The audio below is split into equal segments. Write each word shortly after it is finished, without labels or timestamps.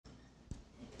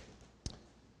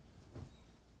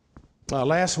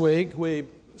Last week, we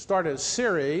started a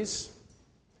series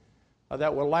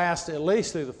that will last at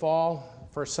least through the fall,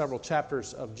 first several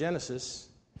chapters of Genesis.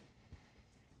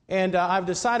 And I've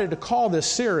decided to call this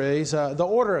series The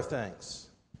Order of Things.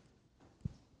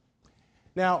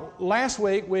 Now, last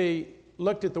week, we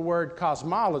looked at the word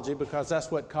cosmology because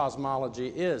that's what cosmology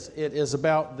is. It is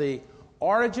about the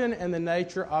origin and the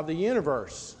nature of the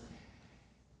universe.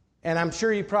 And I'm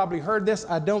sure you probably heard this.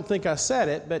 I don't think I said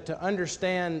it, but to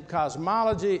understand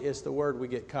cosmology is the word we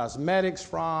get cosmetics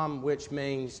from, which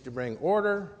means to bring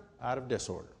order out of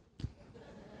disorder.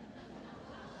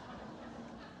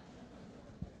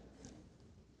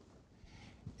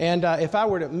 And if I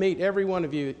were to meet every one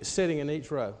of you sitting in each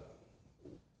row,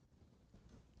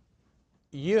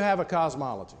 you have a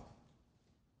cosmology.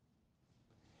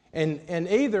 And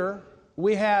either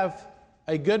we have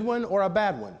a good one or a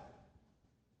bad one.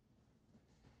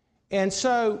 And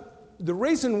so the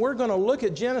reason we're going to look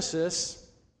at Genesis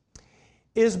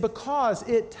is because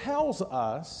it tells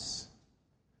us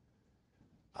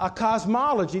a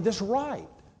cosmology that's right.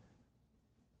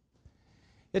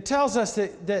 It tells us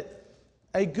that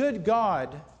a good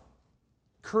God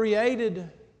created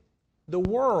the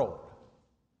world,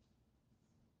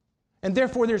 and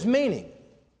therefore there's meaning,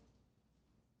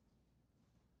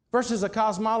 versus a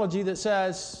cosmology that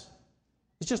says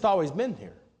it's just always been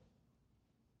here.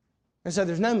 And so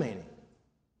there's no meaning.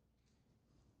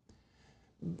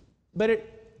 But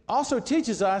it also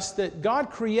teaches us that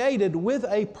God created with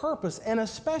a purpose, and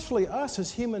especially us as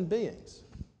human beings,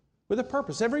 with a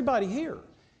purpose. Everybody here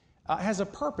has a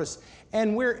purpose,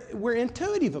 and we're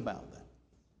intuitive about that.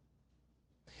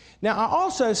 Now, I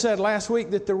also said last week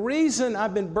that the reason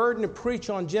I've been burdened to preach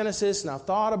on Genesis, and I've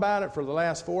thought about it for the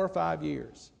last 4 or 5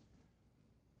 years,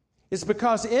 it's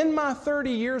because in my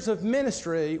 30 years of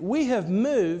ministry, we have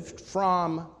moved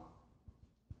from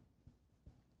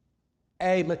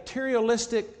a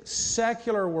materialistic,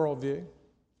 secular worldview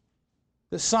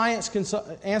that science can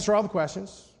answer all the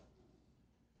questions,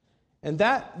 and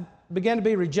that began to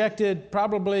be rejected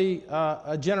probably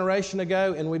a generation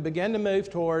ago, and we began to move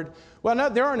toward, well, no,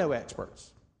 there are no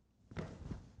experts.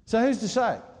 So who's to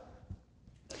say?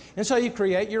 And so you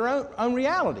create your own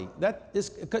reality.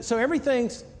 So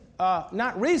everything's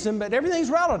not reason, but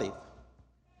everything's relative.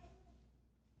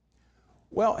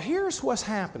 Well, here's what's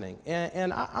happening,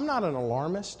 and I'm not an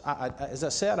alarmist. As I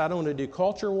said, I don't want to do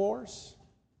culture wars.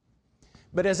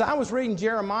 But as I was reading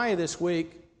Jeremiah this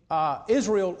week,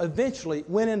 Israel eventually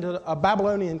went into a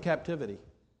Babylonian captivity.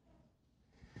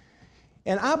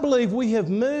 And I believe we have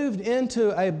moved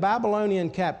into a Babylonian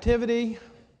captivity,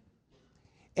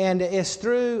 and it's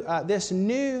through this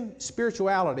new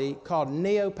spirituality called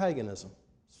neo-paganism.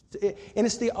 And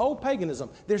it's the old paganism.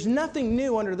 There's nothing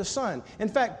new under the sun. In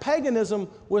fact, paganism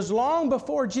was long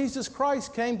before Jesus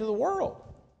Christ came to the world.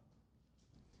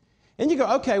 And you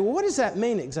go, okay, well, what does that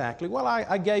mean exactly? Well,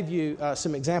 I gave you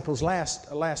some examples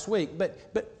last week, but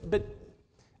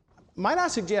might I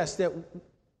suggest that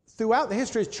throughout the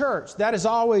history of the church, that has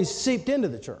always seeped into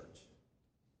the church.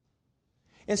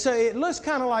 And so it looks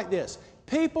kind of like this.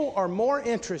 People are more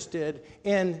interested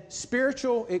in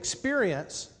spiritual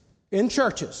experience in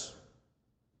churches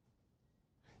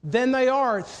than they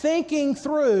are thinking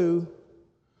through,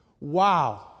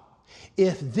 wow,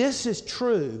 if this is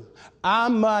true, I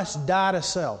must die to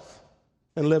self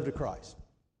and live to Christ.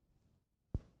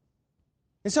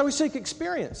 And so we seek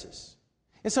experiences.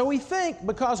 And so we think,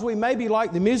 because we maybe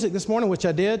like the music this morning, which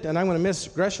I did, and I'm going to miss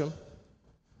Gresham,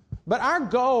 but our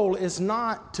goal is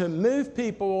not to move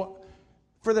people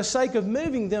for the sake of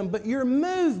moving them, but you're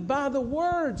moved by the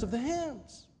words of the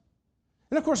hymns.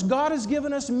 And of course, God has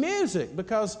given us music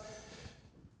because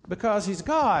He's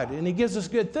God and He gives us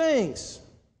good things.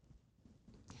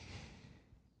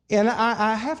 And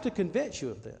I have to convince you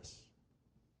of this.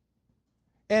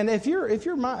 And if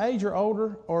you're my age or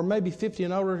older, or maybe 50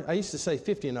 and older, I used to say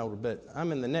 50 and older, but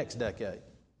I'm in the next decade.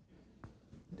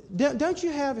 Don't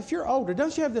you have, if you're older,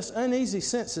 don't you have this uneasy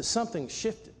sense that something's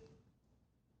shifted?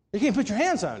 You can't put your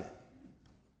hands on it.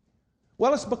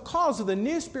 Well, it's because of the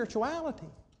new spirituality.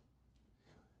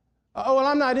 Oh, well,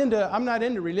 I'm not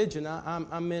into religion. I'm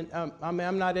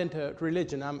not into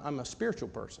religion. I'm a spiritual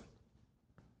person.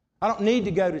 I don't need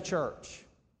to go to church.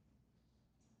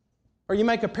 Or you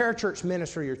make a parachurch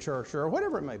ministry your church, or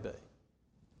whatever it may be.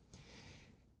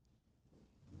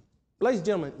 Ladies and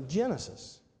gentlemen,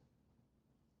 Genesis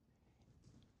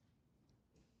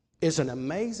is an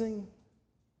amazing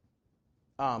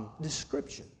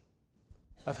description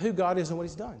of who God is and what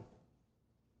He's done.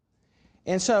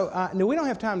 And so, no, we don't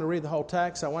have time to read the whole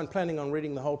text. I wasn't planning on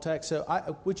reading the whole text. So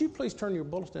would you please turn your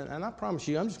bulletin? And I promise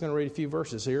you, I'm just going to read a few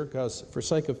verses here because for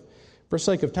sake of For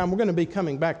sake of time, we're going to be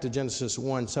coming back to Genesis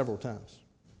 1 several times.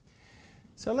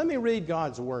 So let me read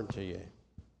God's Word to you.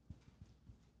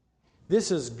 This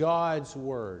is God's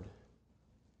Word.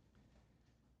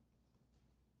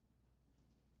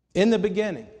 In the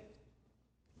beginning,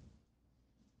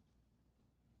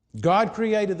 God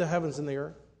created the heavens and the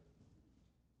earth.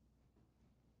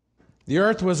 The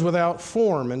earth was without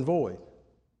form and void,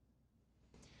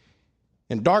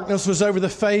 and darkness was over the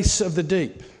face of the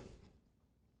deep,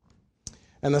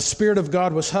 and the Spirit of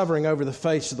God was hovering over the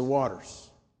face of the waters.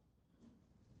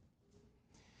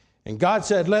 And God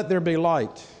said, "Let there be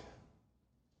light."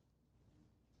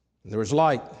 And there was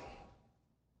light.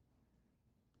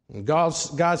 And God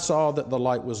saw that the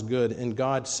light was good, and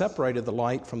God separated the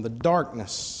light from the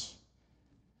darkness.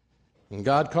 And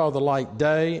God called the light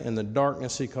day, and the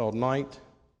darkness He called night.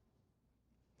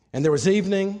 And there was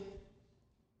evening, and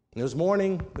there was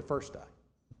morning the first day.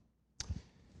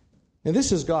 And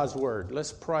this is God's Word.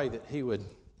 Let's pray that He would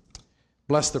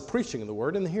bless the preaching of the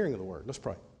Word and the hearing of the Word. Let's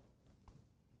pray.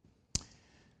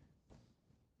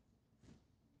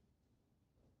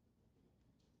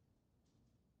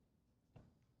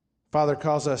 Father,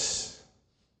 cause us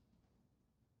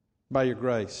by your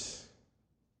grace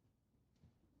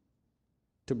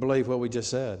to believe what we just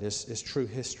said is true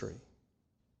history.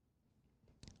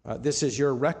 This is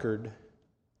your record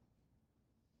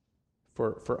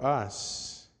for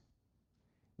us.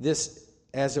 This,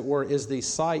 as it were, is the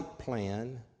site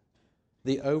plan,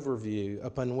 the overview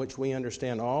upon which we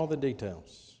understand all the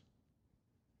details.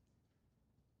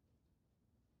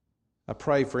 I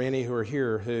pray for any who are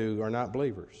here who are not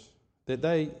believers, that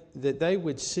they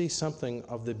would see something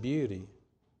of the beauty,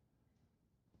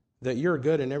 that you're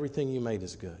good and everything you made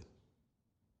is good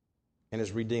and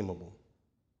is redeemable.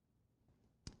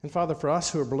 And Father, for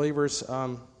us who are believers,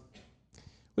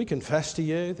 we confess to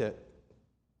you that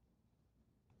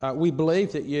we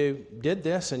believe that you did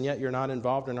this and yet you're not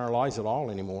involved in our lives at all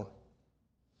anymore.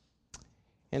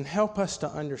 And help us to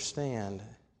understand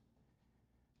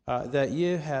that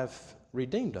you have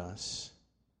redeemed us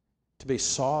to be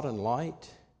salt and light,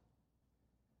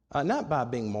 not by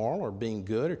being moral or being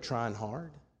good or trying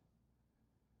hard,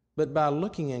 but by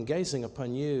looking and gazing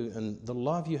upon you and the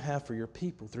love you have for your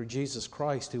people through Jesus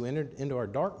Christ, who entered into our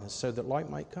darkness so that light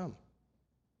might come.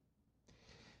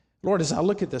 Lord, as I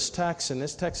look at this text, and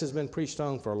this text has been preached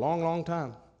on for a long, long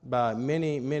time by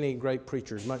many, many great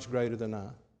preachers, much greater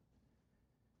than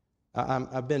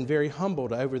I've been very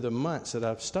humbled over the months that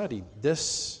I've studied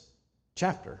this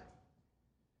chapter.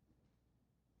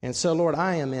 And so, Lord,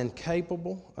 I am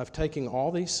incapable of taking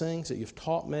all these things that you've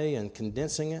taught me and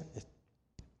condensing it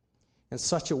in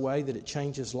such a way that it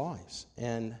changes lives.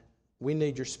 And we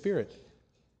need your Spirit.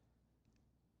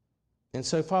 And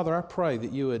so, Father, I pray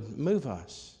that you would move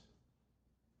us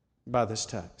by this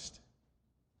text,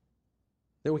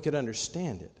 that we could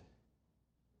understand it,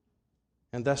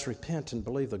 and thus repent and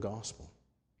believe the gospel.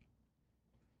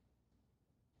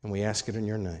 And we ask it in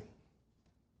your name.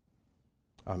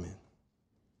 Amen.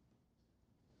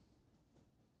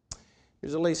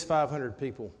 There's at least 500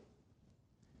 people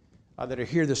that are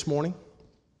here this morning.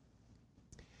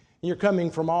 And you're coming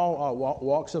from all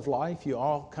walks of life. You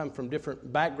all come from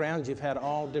different backgrounds. You've had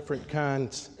all different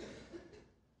kinds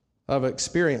of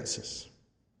experiences.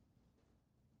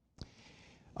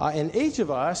 And each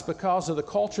of us, because of the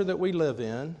culture that we live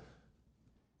in,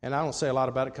 and I don't say a lot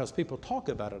about it because people talk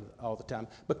about it all the time,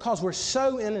 because we're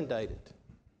so inundated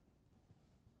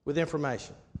with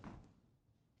information.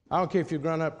 I don't care if you've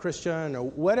grown up Christian or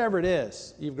whatever it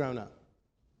is you've grown up.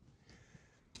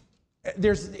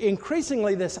 There's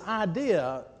increasingly this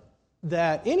idea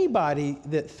that anybody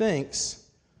that thinks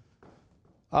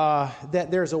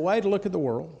that there's a way to look at the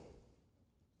world,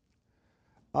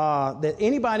 that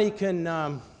anybody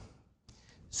can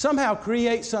somehow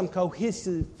create some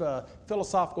cohesive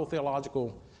philosophical,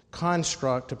 theological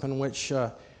construct upon which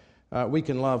we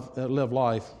can live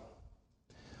life.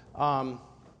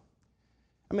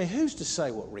 I mean, who's to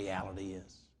say what reality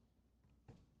is?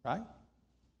 Right?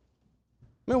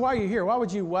 I mean, why are you here? Why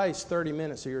would you waste 30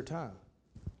 minutes of your time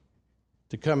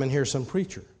to come and hear some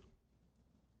preacher?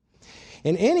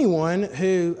 And anyone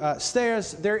who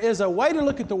says there is a way to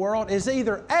look at the world is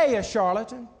either a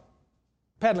charlatan,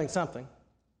 peddling something,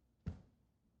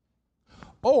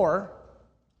 or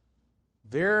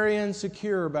very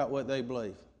insecure about what they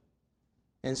believe.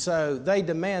 And so they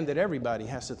demand that everybody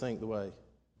has to think the way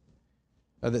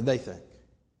that they think.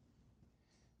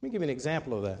 Let me give you an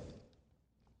example of that.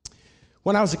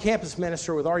 When I was a campus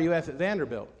minister with RUF at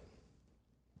Vanderbilt,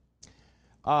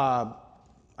 I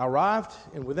arrived,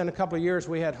 and within a couple of years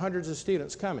we had hundreds of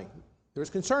students coming. There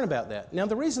was concern about that. Now,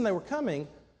 the reason they were coming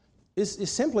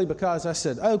is simply because I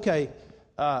said, okay,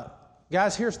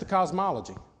 guys, here's the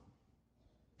cosmology.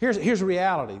 Here's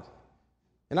reality.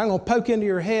 And I'm going to poke into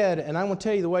your head, and I'm going to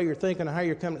tell you the way you're thinking and how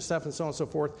you're coming to stuff and so on and so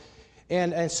forth.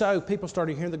 And so people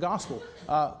started hearing the gospel.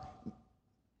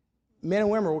 Men and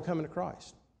women were coming to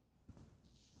Christ.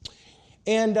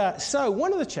 And so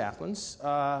one of the chaplains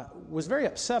was very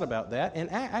upset about that, and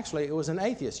actually it was an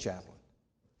atheist chaplain.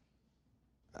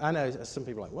 I know some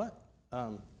people are like,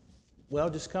 what? Well,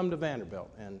 just come to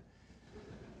Vanderbilt.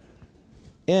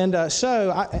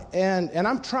 So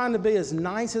I'm trying to be as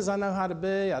nice as I know how to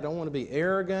be. I don't want to be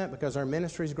arrogant because our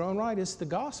ministry's grown right. It's the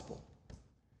gospel.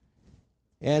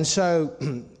 And so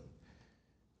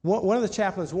one of the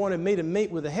chaplains wanted me to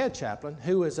meet with the head chaplain,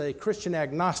 who was a Christian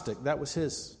agnostic. That was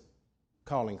his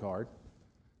calling card.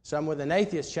 So I'm with an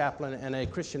atheist chaplain and a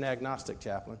Christian agnostic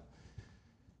chaplain.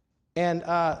 And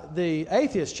the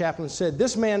atheist chaplain said,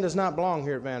 this man does not belong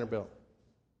here at Vanderbilt.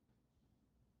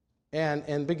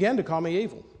 And began to call me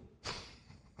evil.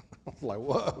 I was like,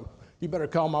 whoa, you better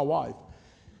call my wife.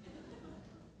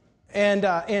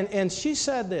 And she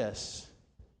said this,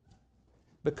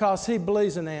 because he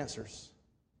believes in answers,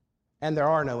 and there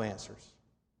are no answers.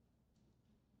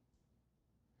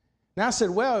 Now I said,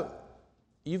 well,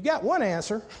 you've got one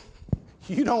answer.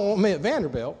 You don't want me at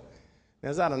Vanderbilt. Now,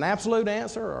 is that an absolute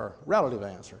answer or a relative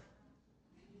answer?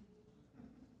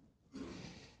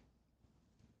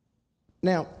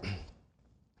 Now,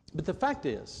 but the fact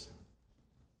is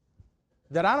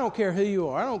that I don't care who you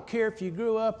are. I don't care if you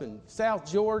grew up in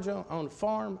South Georgia on a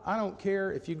farm. I don't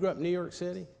care if you grew up in New York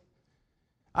City.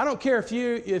 I don't care if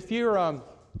you're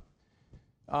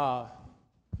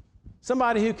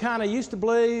somebody who kind of used to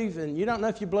believe and you don't know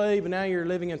if you believe, and now you're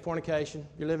living in fornication.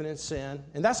 You're living in sin.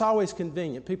 And that's always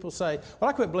convenient. People say, well,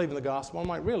 I quit believing the gospel. I'm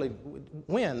like, really?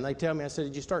 When? They tell me, I said,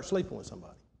 did you start sleeping with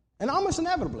somebody? And almost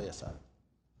inevitably I said,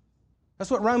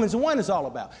 that's what Romans 1 is all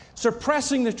about.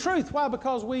 Suppressing the truth. Why?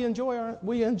 Because we enjoy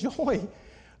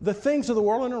the things of the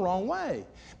world in the wrong way.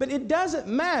 But it doesn't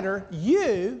matter.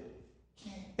 You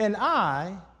and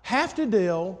I have to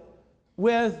deal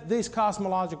with these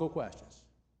cosmological questions.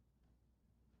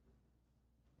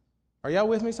 Are y'all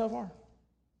with me so far?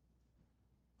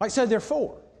 Like I said, there are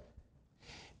four.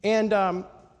 And there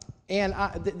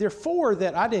are four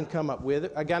that I didn't come up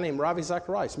with. A guy named Ravi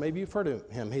Zacharias. Maybe you've heard of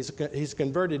him. He's a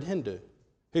converted Hindu.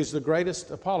 He's the greatest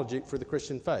apologet for the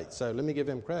Christian faith. So let me give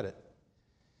him credit.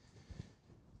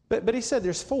 But he said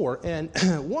there's four. And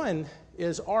one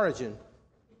is origin.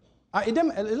 It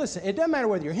doesn't matter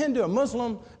whether you're Hindu, a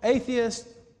Muslim, atheist.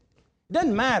 It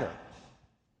doesn't matter.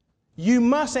 You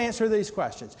must answer these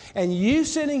questions. And you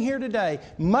sitting here today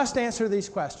must answer these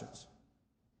questions.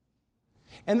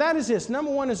 And that is this.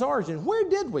 Number one is origin. Where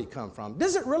did we come from?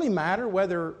 Does it really matter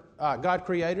whether God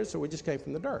created us or we just came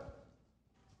from the dirt?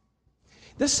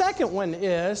 The second one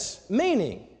is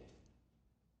meaning.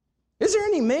 Is there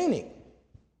any meaning?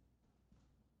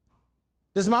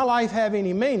 Does my life have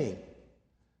any meaning?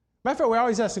 Matter of fact, we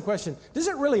always ask the question, does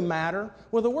it really matter?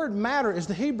 Well, the word matter is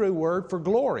the Hebrew word for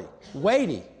glory,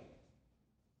 weighty.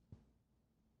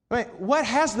 I mean, what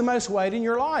has the most weight in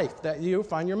your life? That you'll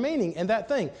find your meaning in that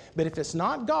thing. But if it's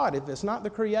not God, if it's not the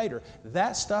Creator,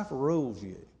 that stuff rules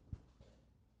you.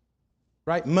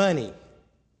 Right? Money,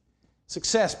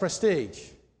 success, prestige.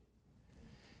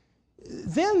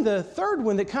 Then the third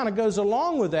one that kind of goes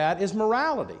along with that is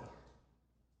morality.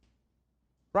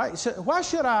 Right? So why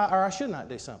should I or I should not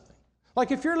do something?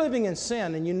 Like if you're living in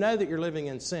sin and you know that you're living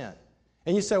in sin,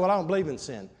 and you say, well, I don't believe in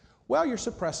sin. Well, you're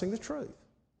suppressing the truth.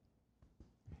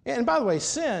 And by the way,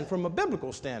 sin from a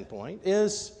biblical standpoint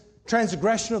is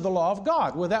transgression of the law of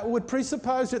God. Well, that would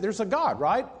presuppose that there's a God,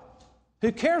 right?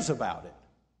 Who cares about it.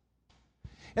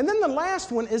 And then the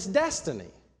last one is destiny.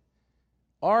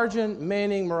 Origin,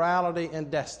 meaning, morality,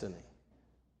 and destiny.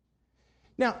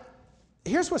 Now,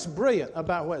 here's what's brilliant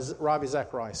about what Ravi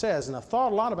Zacharias says, and I've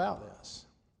thought a lot about this.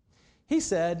 He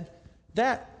said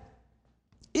that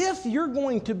if you're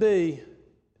going to be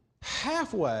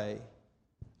halfway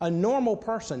a normal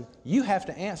person, you have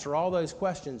to answer all those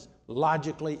questions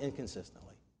logically and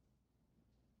consistently.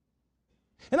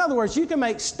 In other words, you can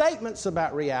make statements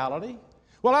about reality.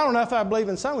 Well, I don't know if I believe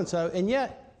in so-and-so, and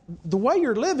yet the way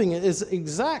you're living is the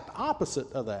exact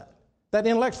opposite of that. That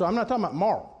intellectual, I'm not talking about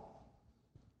moral.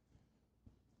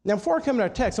 Now, before I come to our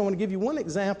text, I want to give you one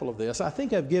example of this. I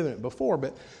think I've given it before,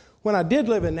 but when I did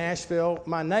live in Nashville,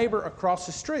 my neighbor across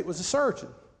the street was a surgeon.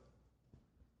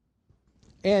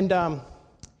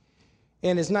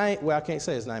 And his name, well, I can't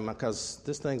say his name because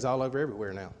this thing's all over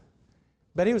everywhere now.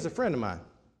 But he was a friend of mine.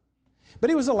 But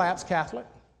he was a lapsed Catholic.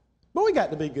 But we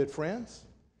got to be good friends.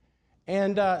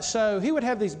 And so he would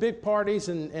have these big parties,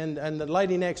 and the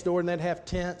lady next door, and they'd have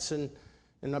tents, and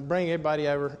I'd bring everybody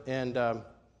over. And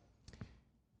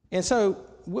so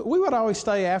we would always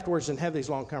stay afterwards and have these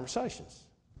long conversations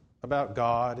about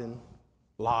God and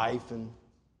life.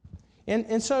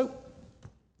 And so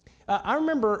I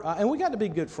remember, and we got to be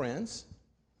good friends.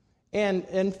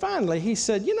 And finally he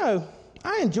said, you know,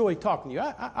 I enjoy talking to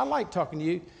you. I like talking to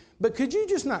you, but could you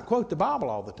just not quote the Bible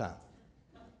all the time?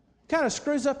 Kind of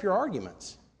screws up your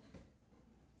arguments.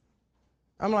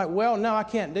 I'm like, well, no, I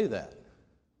can't do that.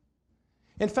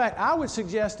 In fact, I would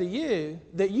suggest to you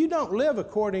that you don't live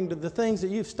according to the things that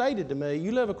you've stated to me.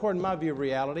 You live according to my view of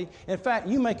reality. In fact,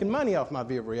 you're making money off my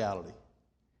view of reality.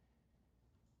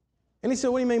 And he said,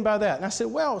 what do you mean by that? And I said,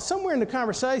 well, somewhere in the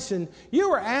conversation, you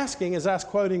were asking, as I was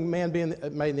quoting man being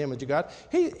made in the image of God,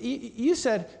 you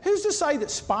said, who's to say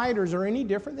that spiders are any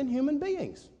different than human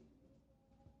beings?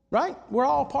 Right? We're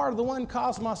all part of the one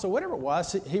cosmos, or whatever it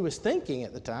was he was thinking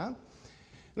at the time.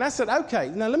 And I said, okay,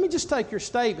 now let me just take your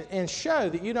statement and show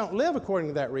that you don't live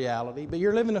according to that reality, but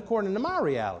you're living according to my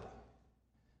reality.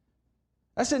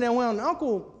 I said, now when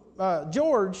Uncle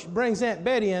George brings Aunt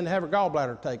Betty in to have her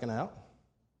gallbladder taken out,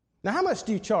 now how much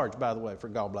do you charge, by the way, for a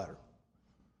gallbladder?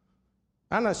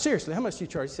 I know, seriously, how much do you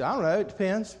charge? He said, I don't know, it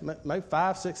depends, maybe $5,000,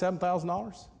 $6,000,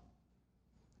 $7,000.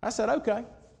 I said, okay.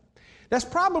 That's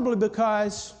probably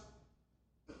because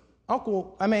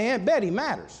Aunt Betty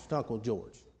matters to Uncle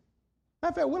George.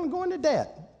 I felt willing to go into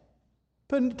debt,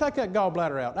 take that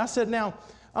gallbladder out. I said, now,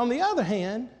 on the other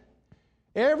hand,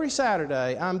 every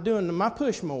Saturday I'm doing my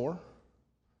push mower,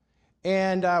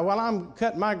 and while I'm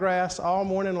cutting my grass all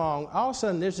morning long, all of a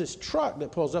sudden there's this truck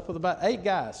that pulls up with about 8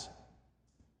 guys.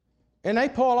 And they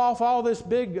pull off all this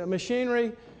big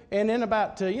machinery, and in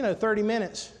about 30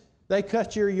 minutes, they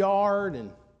cut your yard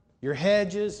and your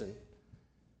hedges. And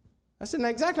I said, now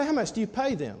exactly how much do you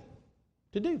pay them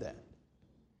to do that?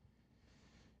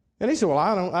 And he said, well,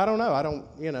 I don't know.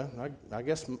 I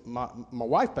guess my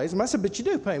wife pays them. I said, but you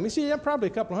do pay them. He said, yeah, probably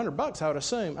a couple $100, I would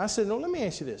assume. I said, no, let me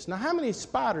ask you this. Now, how many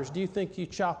spiders do you think you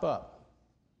chop up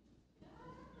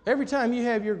every time you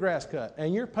have your grass cut,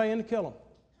 and you're paying to kill them?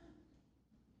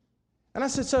 And I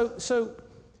said,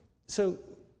 so,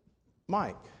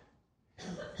 Mike,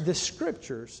 the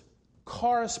Scriptures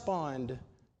correspond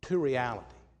to reality.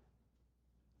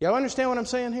 Y'all understand what I'm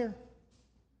saying here?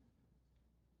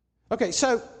 Okay,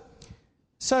 so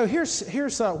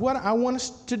here's what I want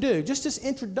us to do, just as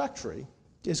introductory,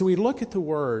 as we look at the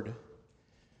Word.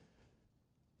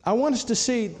 I want us to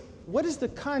see what is the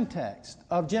context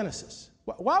of Genesis.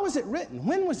 Why was it written?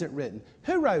 When was it written?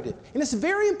 Who wrote it? And it's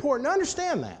very important to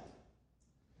understand that.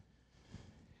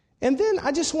 And then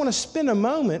I just want to spend a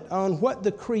moment on what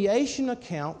the creation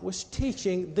account was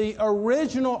teaching the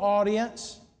original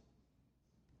audience,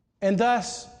 and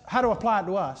thus how to apply it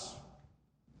to us.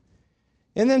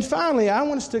 And then finally, I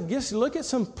want us to just look at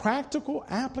some practical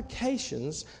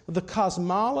applications of the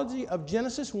cosmology of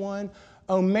Genesis 1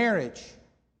 on marriage,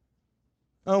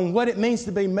 on what it means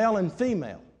to be male and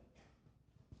female,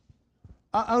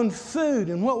 on food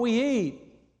and what we eat,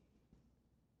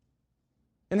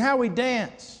 and how we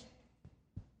dance,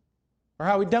 or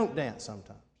how we don't dance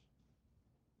sometimes.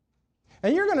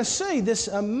 And you're going to see this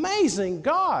amazing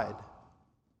God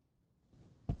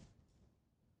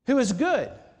who is good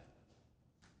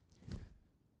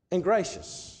and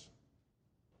gracious.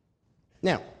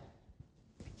 Now,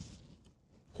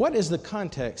 what is the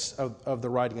context of the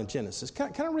writing of Genesis?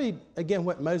 Can I read again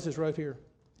what Moses wrote here?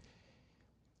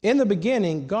 In the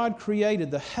beginning, God created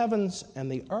the heavens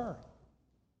and the earth.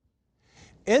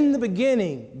 In the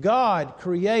beginning, God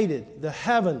created the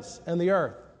heavens and the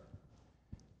earth.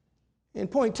 In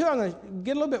point 2, I'm going to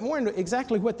get a little bit more into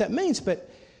exactly what that means, but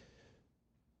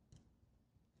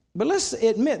let's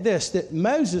admit this, that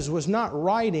Moses was not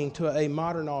writing to a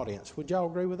modern audience. Would y'all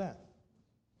agree with that?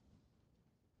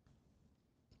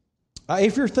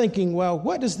 If you're thinking, well,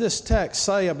 what does this text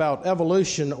say about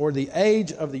evolution or the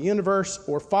age of the universe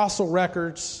or fossil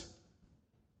records?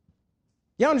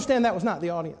 You understand that was not the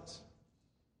audience.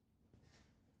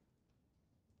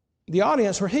 The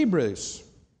audience were Hebrews.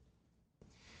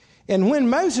 And when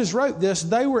Moses wrote this,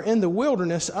 they were in the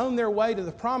wilderness on their way to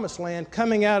the promised land,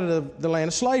 coming out of the land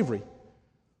of slavery.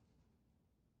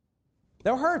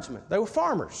 They were herdsmen. They were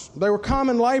farmers. They were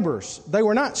common laborers. They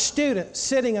were not students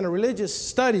sitting in a religious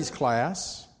studies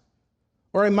class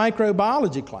or a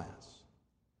microbiology class.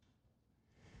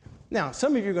 Now,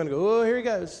 some of you are going to go, oh, here he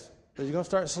goes. He's going to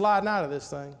start sliding out of this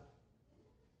thing.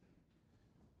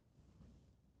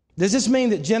 Does this mean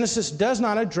that Genesis does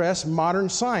not address modern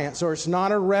science, or it's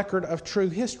not a record of true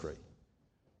history?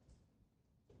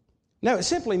 No, it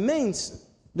simply means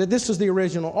that this was the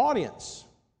original audience.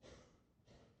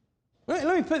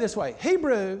 Let me put it this way.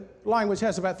 Hebrew language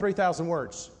has about 3,000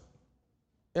 words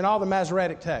in all the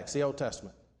Masoretic texts, the Old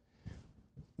Testament.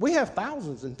 We have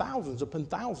thousands and thousands upon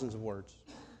thousands of words.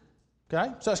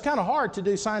 Okay? So it's kind of hard to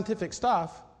do scientific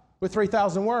stuff with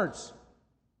 3,000 words.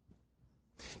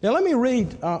 Now let me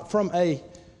read from a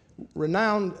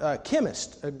renowned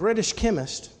chemist, a British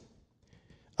chemist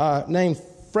named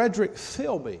Frederick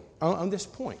Philby on this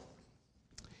point.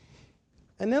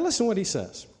 And now listen to what he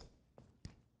says.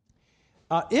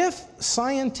 If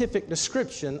scientific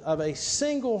description of a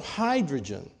single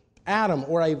hydrogen atom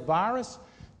or a virus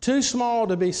too small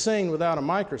to be seen without a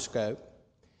microscope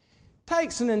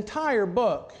takes an entire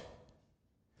book,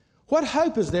 what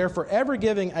hope is there for ever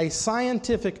giving a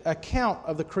scientific account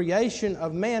of the creation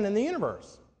of man in the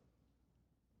universe?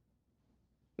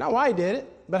 Not why he did it,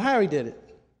 but how he did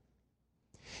it.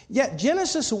 Yet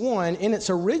Genesis 1 in its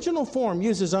original form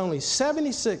uses only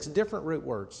 76 different root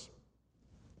words,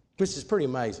 which is pretty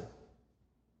amazing.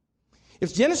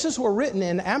 If Genesis were written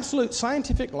in absolute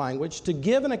scientific language to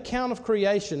give an account of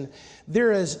creation,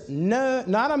 there is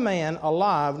not a man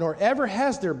alive, nor ever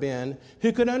has there been,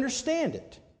 who could understand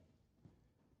it.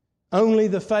 Only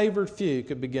the favored few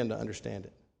could begin to understand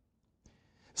it.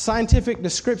 Scientific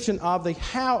description of the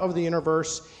how of the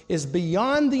universe is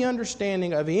beyond the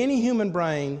understanding of any human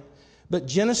brain, but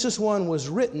Genesis 1 was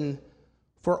written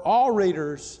for all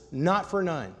readers, not for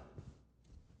none.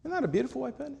 Isn't that a beautiful way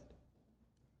of putting it?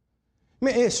 I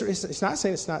mean, it's not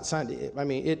saying it's not scientific. I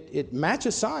mean, it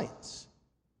matches science.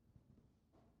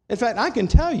 In fact, I can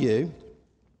tell you,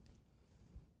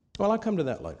 well, I'll come to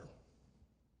that later.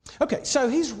 Okay, so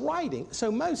he's writing.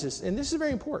 So Moses, and this is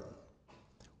very important.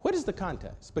 What is the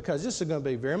context? Because this is going to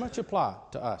be very much applied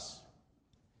to us.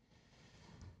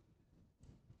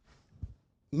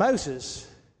 Moses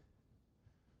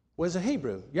was a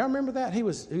Hebrew. Y'all remember that? He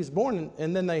was born,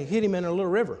 and then they hid him in a little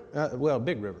river. A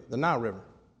big river, the Nile River.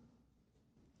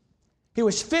 He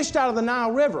was fished out of the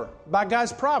Nile River by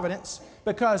God's providence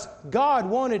because God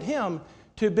wanted him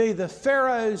to be the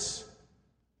Pharaoh's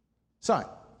son.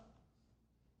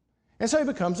 And so he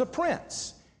becomes a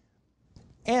prince.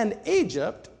 And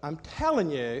Egypt, I'm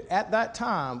telling you, at that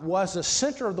time was the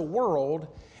center of the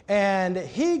world, and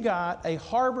he got a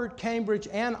Harvard, Cambridge,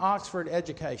 and Oxford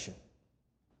education.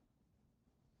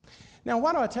 Now,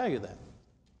 why do I tell you that?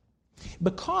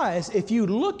 Because if you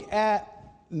look at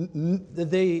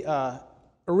the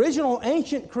original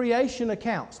ancient creation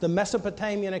accounts, the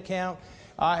Mesopotamian account,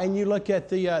 and you look at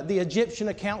the Egyptian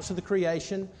accounts of the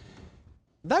creation,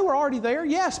 they were already there,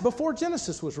 yes, before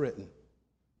Genesis was written.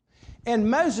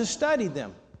 And Moses studied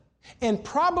them and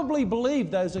probably believed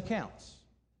those accounts.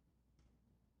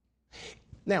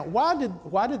 Now, why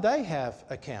did they have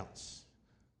accounts?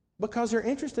 Because they're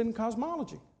interested in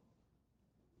cosmology.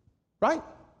 Right?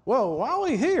 Well, why are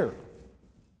we here?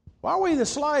 Why are we the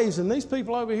slaves and these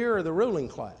people over here are the ruling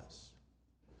class?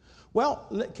 Well,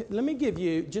 let me give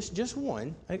you just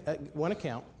one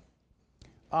account.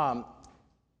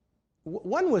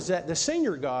 One was that the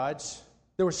senior gods,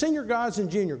 there were senior gods and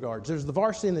junior gods. There's the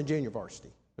varsity and the junior varsity,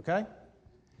 okay?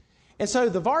 And so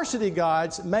the varsity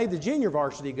gods made the junior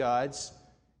varsity gods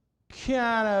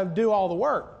kind of do all the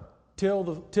work, till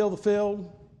the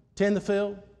field, tend the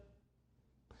field.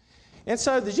 And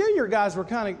so the junior guys were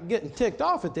kind of getting ticked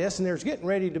off at this, and there's getting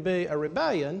ready to be a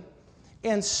rebellion.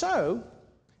 And so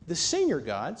the senior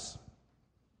gods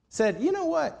said, you know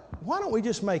what? Why don't we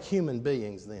just make human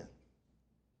beings then?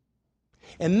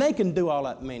 And they can do all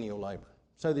that manual labor.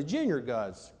 So the junior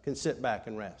gods can sit back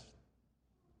and rest.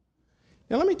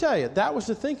 Now let me tell you, that was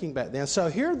the thinking back then. So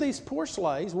here are these poor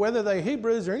slaves, whether they're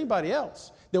Hebrews or anybody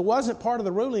else, that wasn't part of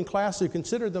the ruling class who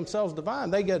considered themselves divine.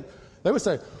 They would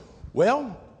say,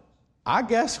 well, I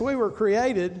guess we were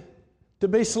created to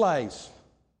be slaves.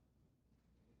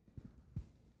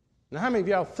 Now, how many of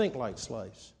y'all think like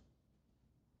slaves?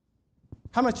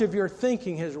 How much of your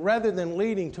thinking has, rather than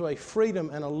leading to a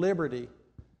freedom and a liberty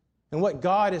and what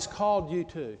God has called you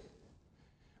to,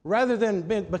 rather than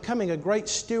becoming a great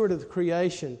steward of the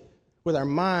creation with our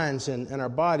minds and our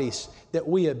bodies, that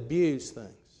we abuse things?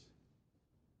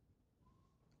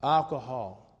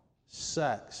 Alcohol,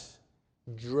 sex,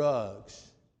 drugs,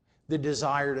 the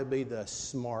desire to be the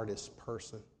smartest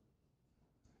person,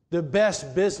 the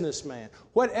best businessman,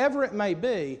 whatever it may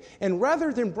be. And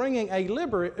rather than bringing a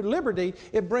liberty,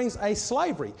 it brings a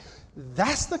slavery.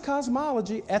 That's the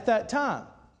cosmology at that time.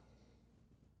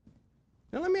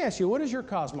 Now let me ask you, what is your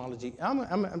cosmology? I'm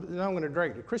going to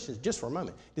drag it to Christians just for a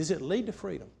moment. Does it lead to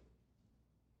freedom?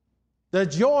 The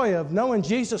joy of knowing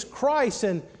Jesus Christ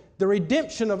and the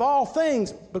redemption of all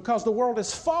things because the world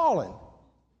is fallen.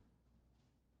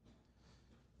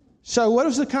 So what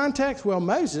was the context? Well,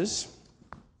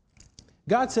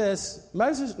 God says,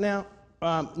 Moses, now,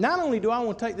 not only do I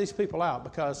want to take these people out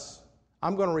because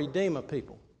I'm going to redeem a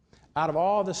people out of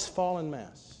all this fallen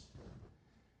mess,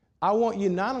 I want you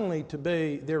not only to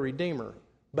be their redeemer,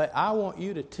 but I want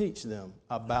you to teach them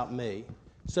about me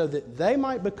so that they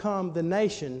might become the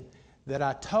nation that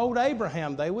I told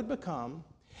Abraham they would become,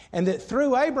 and that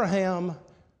through Abraham,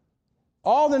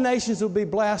 all the nations will be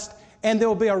blessed, and there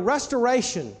will be a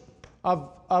restoration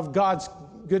of God's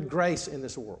good grace in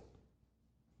this world.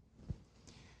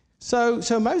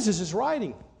 So Moses is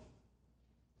writing.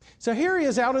 So here he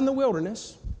is out in the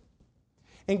wilderness,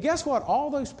 and guess what all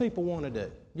those people want to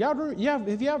do?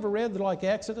 Have you ever read like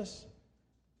Exodus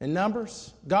and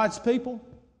Numbers? God's people,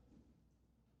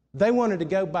 they wanted to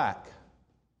go back,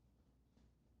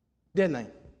 didn't they?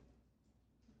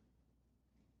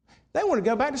 They want to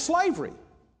go back to slavery.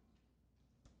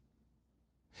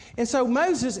 And so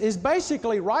Moses is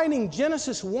basically writing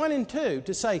Genesis 1 and 2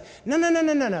 to say,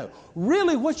 no.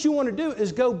 Really what you want to do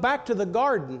is go back to the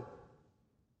garden,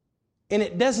 and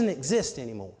it doesn't exist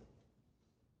anymore.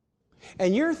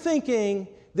 And you're thinking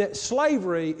that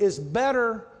slavery is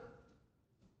better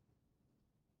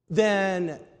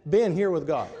than being here with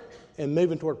God and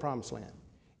moving toward promised land.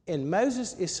 And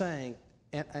Moses is saying,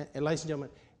 and ladies and gentlemen,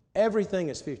 everything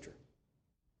is future.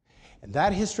 And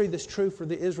that history that's true for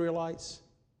the Israelites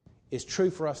is true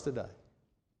for us today.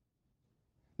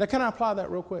 Now, can I apply that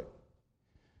real quick?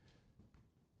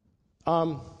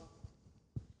 How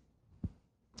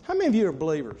many of you are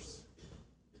believers?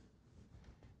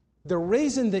 The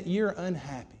reason that you're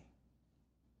unhappy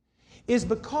is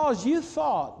because you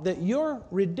thought that your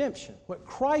redemption, what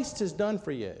Christ has done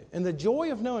for you, and the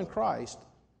joy of knowing Christ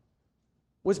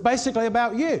was basically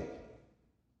about you.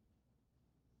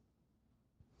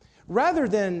 Rather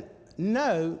than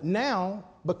know now,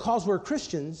 because we're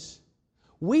Christians,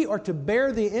 we are to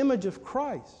bear the image of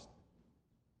Christ.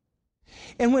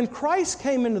 And when Christ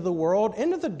came into the world,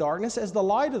 into the darkness as the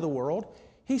light of the world,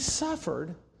 He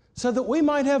suffered so that we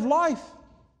might have life.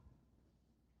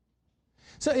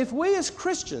 So if we as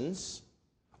Christians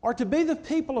are to be the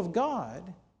people of God,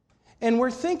 and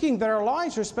we're thinking that our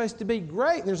lives are supposed to be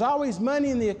great, and there's always money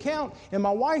in the account, and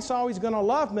my wife's always going to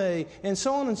love me, and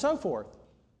so on and so forth,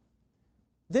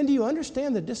 then do you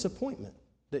understand the disappointment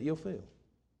that you'll feel?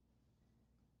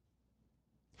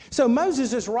 So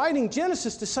Moses is writing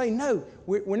Genesis to say, no,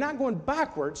 we're not going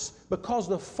backwards because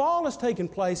the fall has taken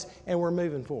place and we're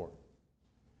moving forward.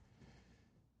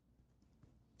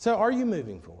 So are you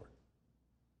moving forward?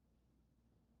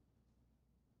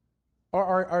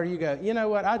 Or you go, you know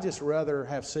what, I'd just rather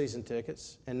have season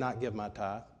tickets and not give my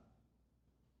tithe.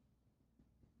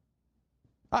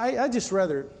 I'd just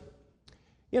rather,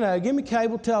 give me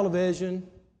cable television,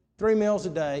 3 meals a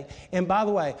day. And by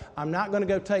the way, I'm not going to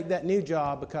go take that new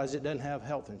job because it doesn't have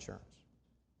health insurance.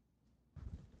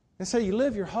 And so you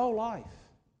live your whole life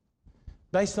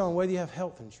based on whether you have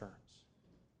health insurance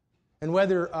and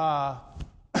whether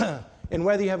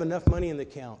you have enough money in the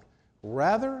account,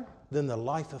 rather than the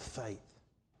life of faith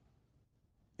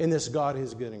in this God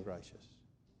who's good and gracious.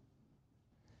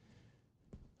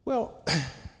 Well,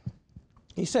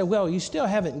 you say, well, you still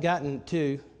haven't gotten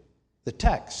to the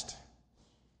text.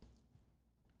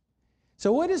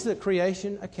 So what is the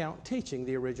creation account teaching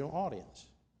the original audience?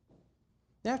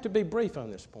 You have to be brief on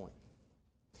this point.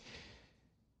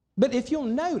 But if you'll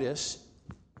notice,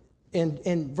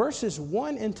 in verses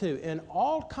 1 and 2, and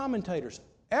all commentators,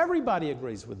 everybody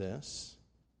agrees with this,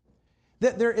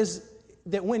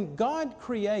 that when God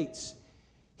creates,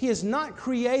 He is not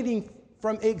creating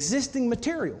from existing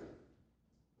material.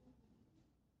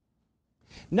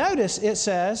 Notice it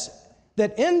says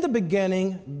that in the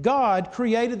beginning, God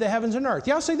created the heavens and earth.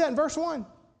 Y'all see that in verse 1?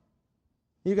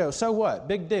 You go, so what?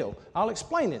 Big deal. I'll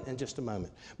explain it in just a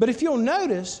moment. But if you'll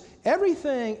notice,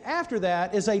 everything after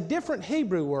that is a different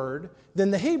Hebrew word than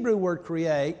the Hebrew word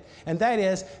create, and that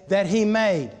is that He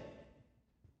made.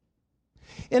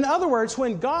 In other words,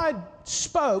 when God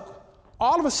spoke,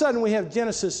 all of a sudden we have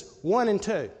Genesis 1 and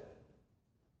 2.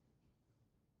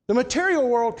 The material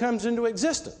world comes into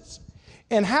existence.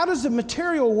 And how does the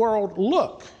material world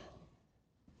look?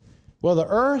 Well, the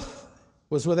earth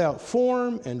was without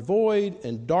form and void,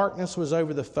 and darkness was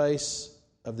over the face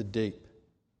of the deep.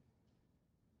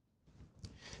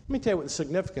 Let me tell you what the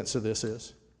significance of this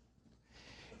is.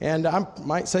 And I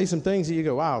might say some things that you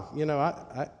go, wow,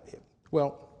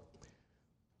 well,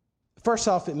 first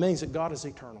off, it means that God is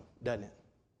eternal, doesn't it?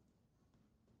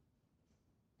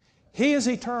 He is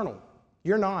eternal.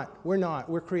 You're not. We're not.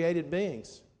 We're created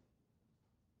beings.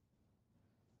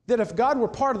 that if God were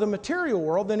part of the material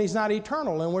world, then He's not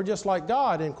eternal, and we're just like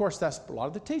God. And of course, that's a lot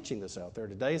of the teaching that's out there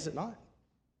today, is it not?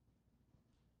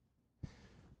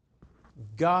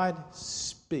 God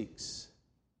speaks,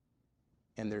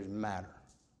 and there's matter.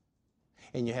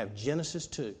 And you have Genesis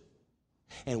 2.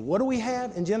 And what do we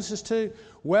have in Genesis 2?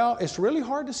 Well, it's really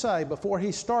hard to say before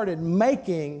He started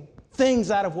making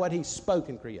things out of what He spoke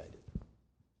and created.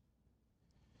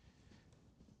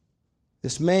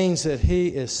 This means that He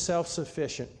is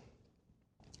self-sufficient,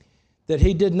 that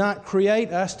He did not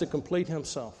create us to complete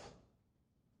Himself.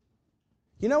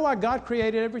 You know why God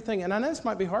created everything? And I know this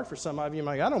might be hard for some of you.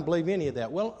 I don't believe any of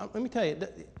that. Well, let me tell you,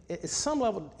 at some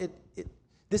level,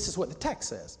 this is what the text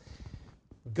says.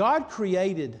 God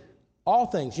created all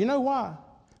things. You know why?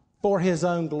 For His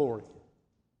own glory.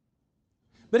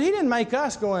 But He didn't make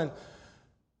us going,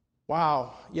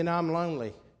 wow, I'm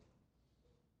lonely.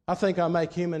 I think I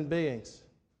make human beings.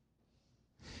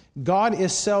 God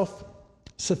is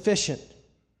self-sufficient.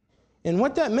 And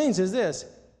what that means is this.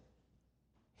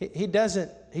 He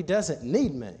doesn't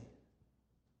need me.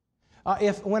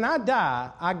 If when I die,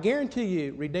 I guarantee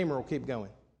you Redeemer will keep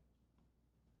going.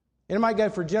 And it might go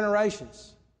for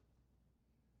generations.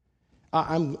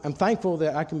 I'm thankful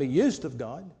that I can be used of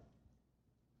God.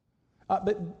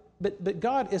 But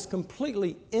God is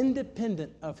completely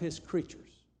independent of His creatures.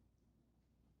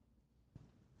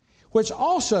 Which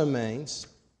also means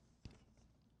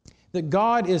that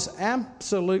God is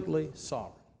absolutely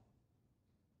sovereign.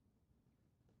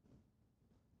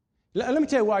 Let me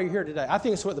tell you why you're here today. I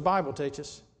think it's what the Bible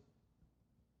teaches.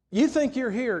 You think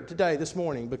you're here today, this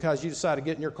morning, because you decided to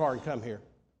get in your car and come here.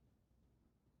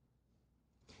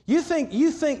 You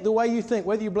think the way you think,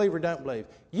 whether you believe or don't believe.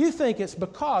 You think it's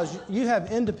because you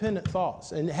have independent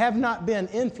thoughts and have not been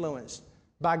influenced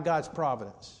by God's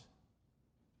providence.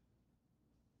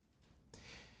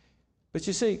 But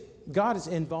you see, God is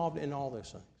involved in all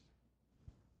those things.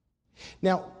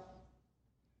 Now,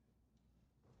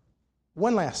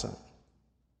 one last thing.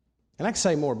 And I can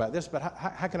say more about this, but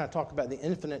how can I talk about the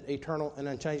infinite, eternal, and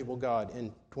unchangeable God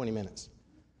in 20 minutes?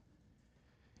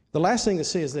 The last thing to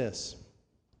see is this.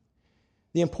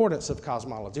 The importance of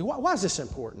cosmology. Why is this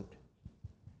important?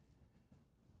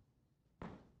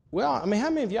 Well, how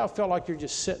many of y'all feel like you're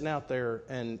just sitting out there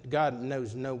and God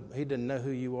He doesn't know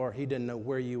who you are, He doesn't know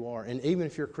where you are, and even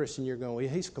if you're a Christian, you're going,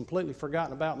 He's completely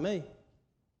forgotten about me.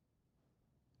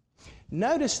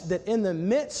 Notice that in the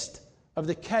midst of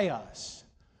the chaos,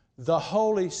 the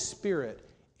Holy Spirit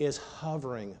is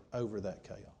hovering over that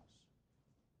chaos.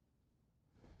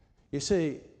 You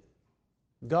see,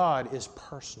 God is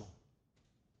personal.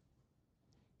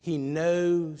 He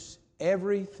knows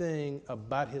everything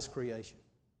about His creation.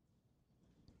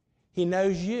 He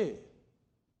knows you.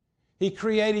 He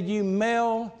created you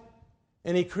male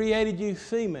and He created you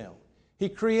female. He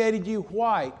created you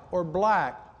white or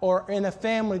black or in a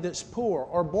family that's poor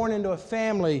or born into a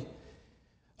family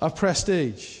of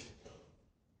prestige.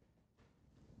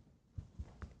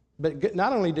 But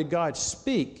not only did God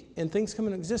speak and things come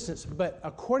into existence, but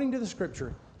according to the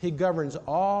Scripture, He governs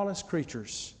all His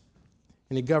creatures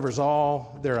and He governs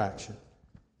all their action.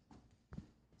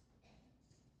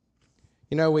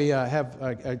 We have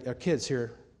our kids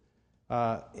here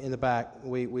in the back.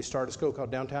 We started a school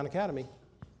called Downtown Academy.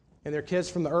 And they're kids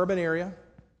from the urban area,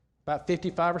 about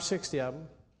 55 or 60 of them.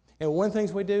 And one of the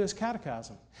things we do is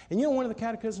catechism. And one of the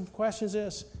catechism questions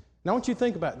is, now I want you to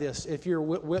think about this if you're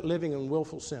living in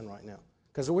willful sin right now.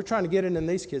 Because we're trying to get it in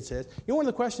these kids' heads. One of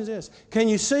the questions is, can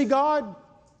you see God?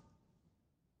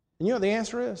 And what the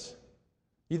answer is?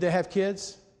 You that have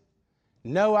kids?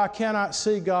 No, I cannot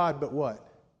see God, but what?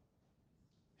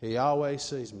 He always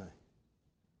sees me.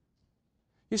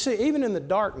 You see, even in the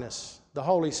darkness, the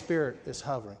Holy Spirit is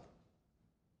hovering.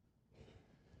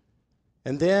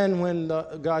 And then when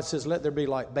God says, let there be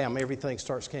light, bam, everything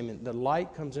starts coming. The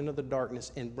light comes into the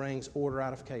darkness and brings order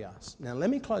out of chaos. Now, let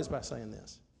me close by saying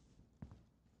this.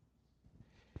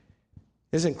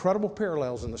 There's incredible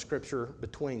parallels in the Scripture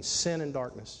between sin and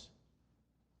darkness.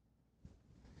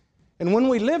 And when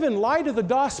we live in light of the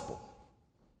gospel,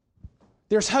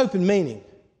 there's hope and meaning.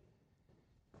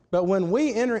 But when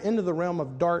we enter into the realm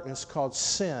of darkness called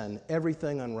sin,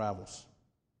 everything unravels.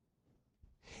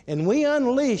 And we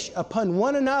unleash upon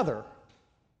one another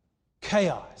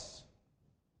chaos.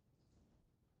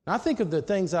 Now, I think of the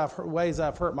ways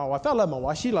I've hurt my wife. I love my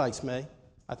wife. She likes me,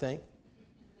 I think.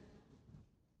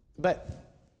 But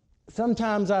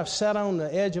sometimes I've sat on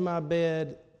the edge of my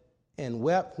bed and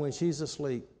wept when she's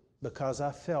asleep because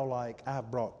I felt like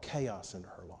I've brought chaos into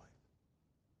her life.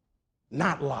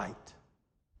 Not light.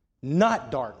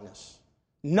 Not darkness.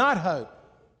 Not hope.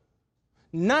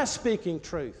 Not speaking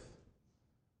truth.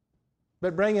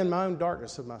 but bring in my own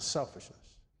darkness of my selfishness.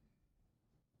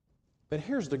 But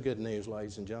here's the good news,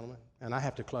 ladies and gentlemen, and I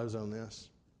have to close on this.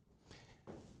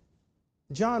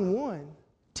 John 1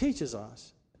 teaches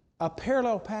us a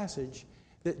parallel passage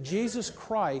that Jesus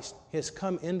Christ has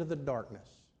come into the darkness.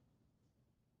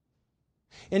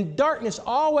 And darkness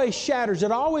always shatters,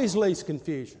 it always leaves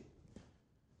confusion.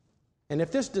 And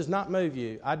if this does not move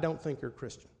you, I don't think you're a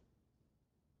Christian.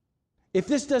 If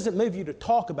this doesn't move you to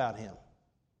talk about Him,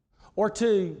 or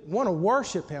to want to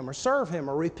worship Him, or serve Him,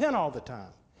 or repent all the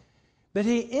time, but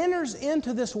He enters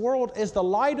into this world as the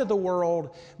light of the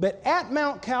world, but at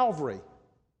Mount Calvary,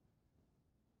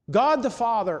 God the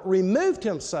Father removed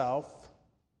Himself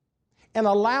and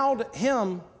allowed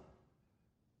Him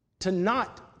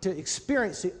to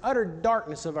experience the utter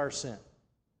darkness of our sin.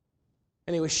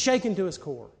 And He was shaken to His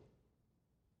core.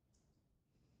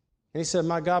 And He said,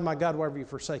 my God, why have you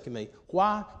forsaken me?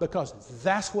 Why? Because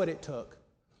that's what it took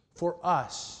for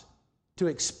us to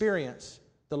experience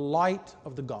the light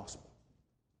of the gospel.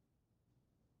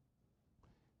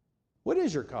 What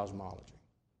is your cosmology?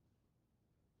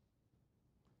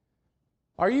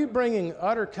 Are you bringing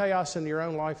utter chaos into your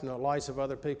own life and the lives of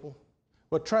other people?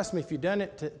 Well, trust me, if you've done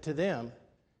it to them,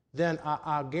 then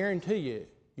I'll guarantee you,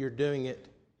 you're doing it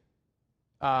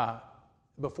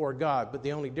before God. But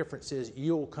the only difference is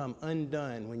you'll come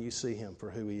undone when you see Him for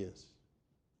who He is,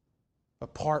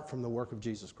 apart from the work of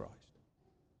Jesus Christ.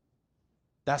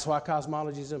 That's why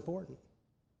cosmology is important.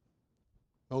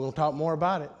 We're going to talk more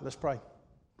about it. Let's pray.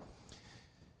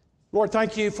 Lord,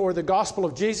 thank You for the gospel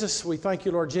of Jesus. We thank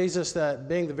You, Lord Jesus, that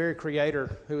being the very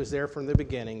Creator who was there from the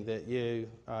beginning, that You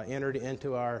entered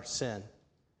into our sin.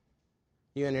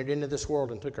 You entered into this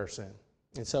world and took our sin.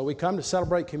 And so we come to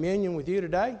celebrate communion with You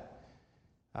today.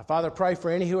 Father, pray for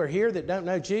any who are here that don't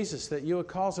know Jesus, that You would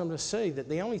cause them to see that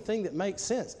the only thing that makes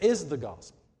sense is the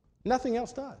gospel. Nothing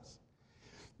else does.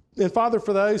 And Father,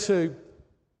 for those who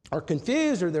are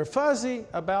confused or they're fuzzy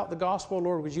about the gospel,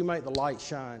 Lord, would You make the light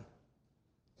shine?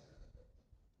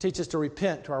 Teach us to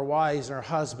repent to our wives and our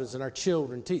husbands and our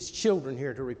children. Teach children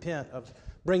here to repent of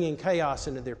bringing chaos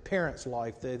into their parents'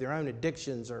 life through their own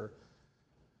addictions or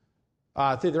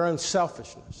through their own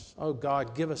selfishness. Oh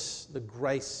God, give us the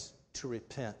grace to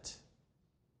repent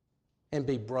and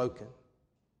be broken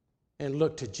and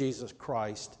look to Jesus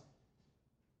Christ,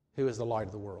 who is the light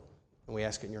of the world. And we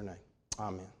ask it in Your name.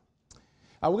 Amen.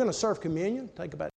 We're going to serve communion. Take about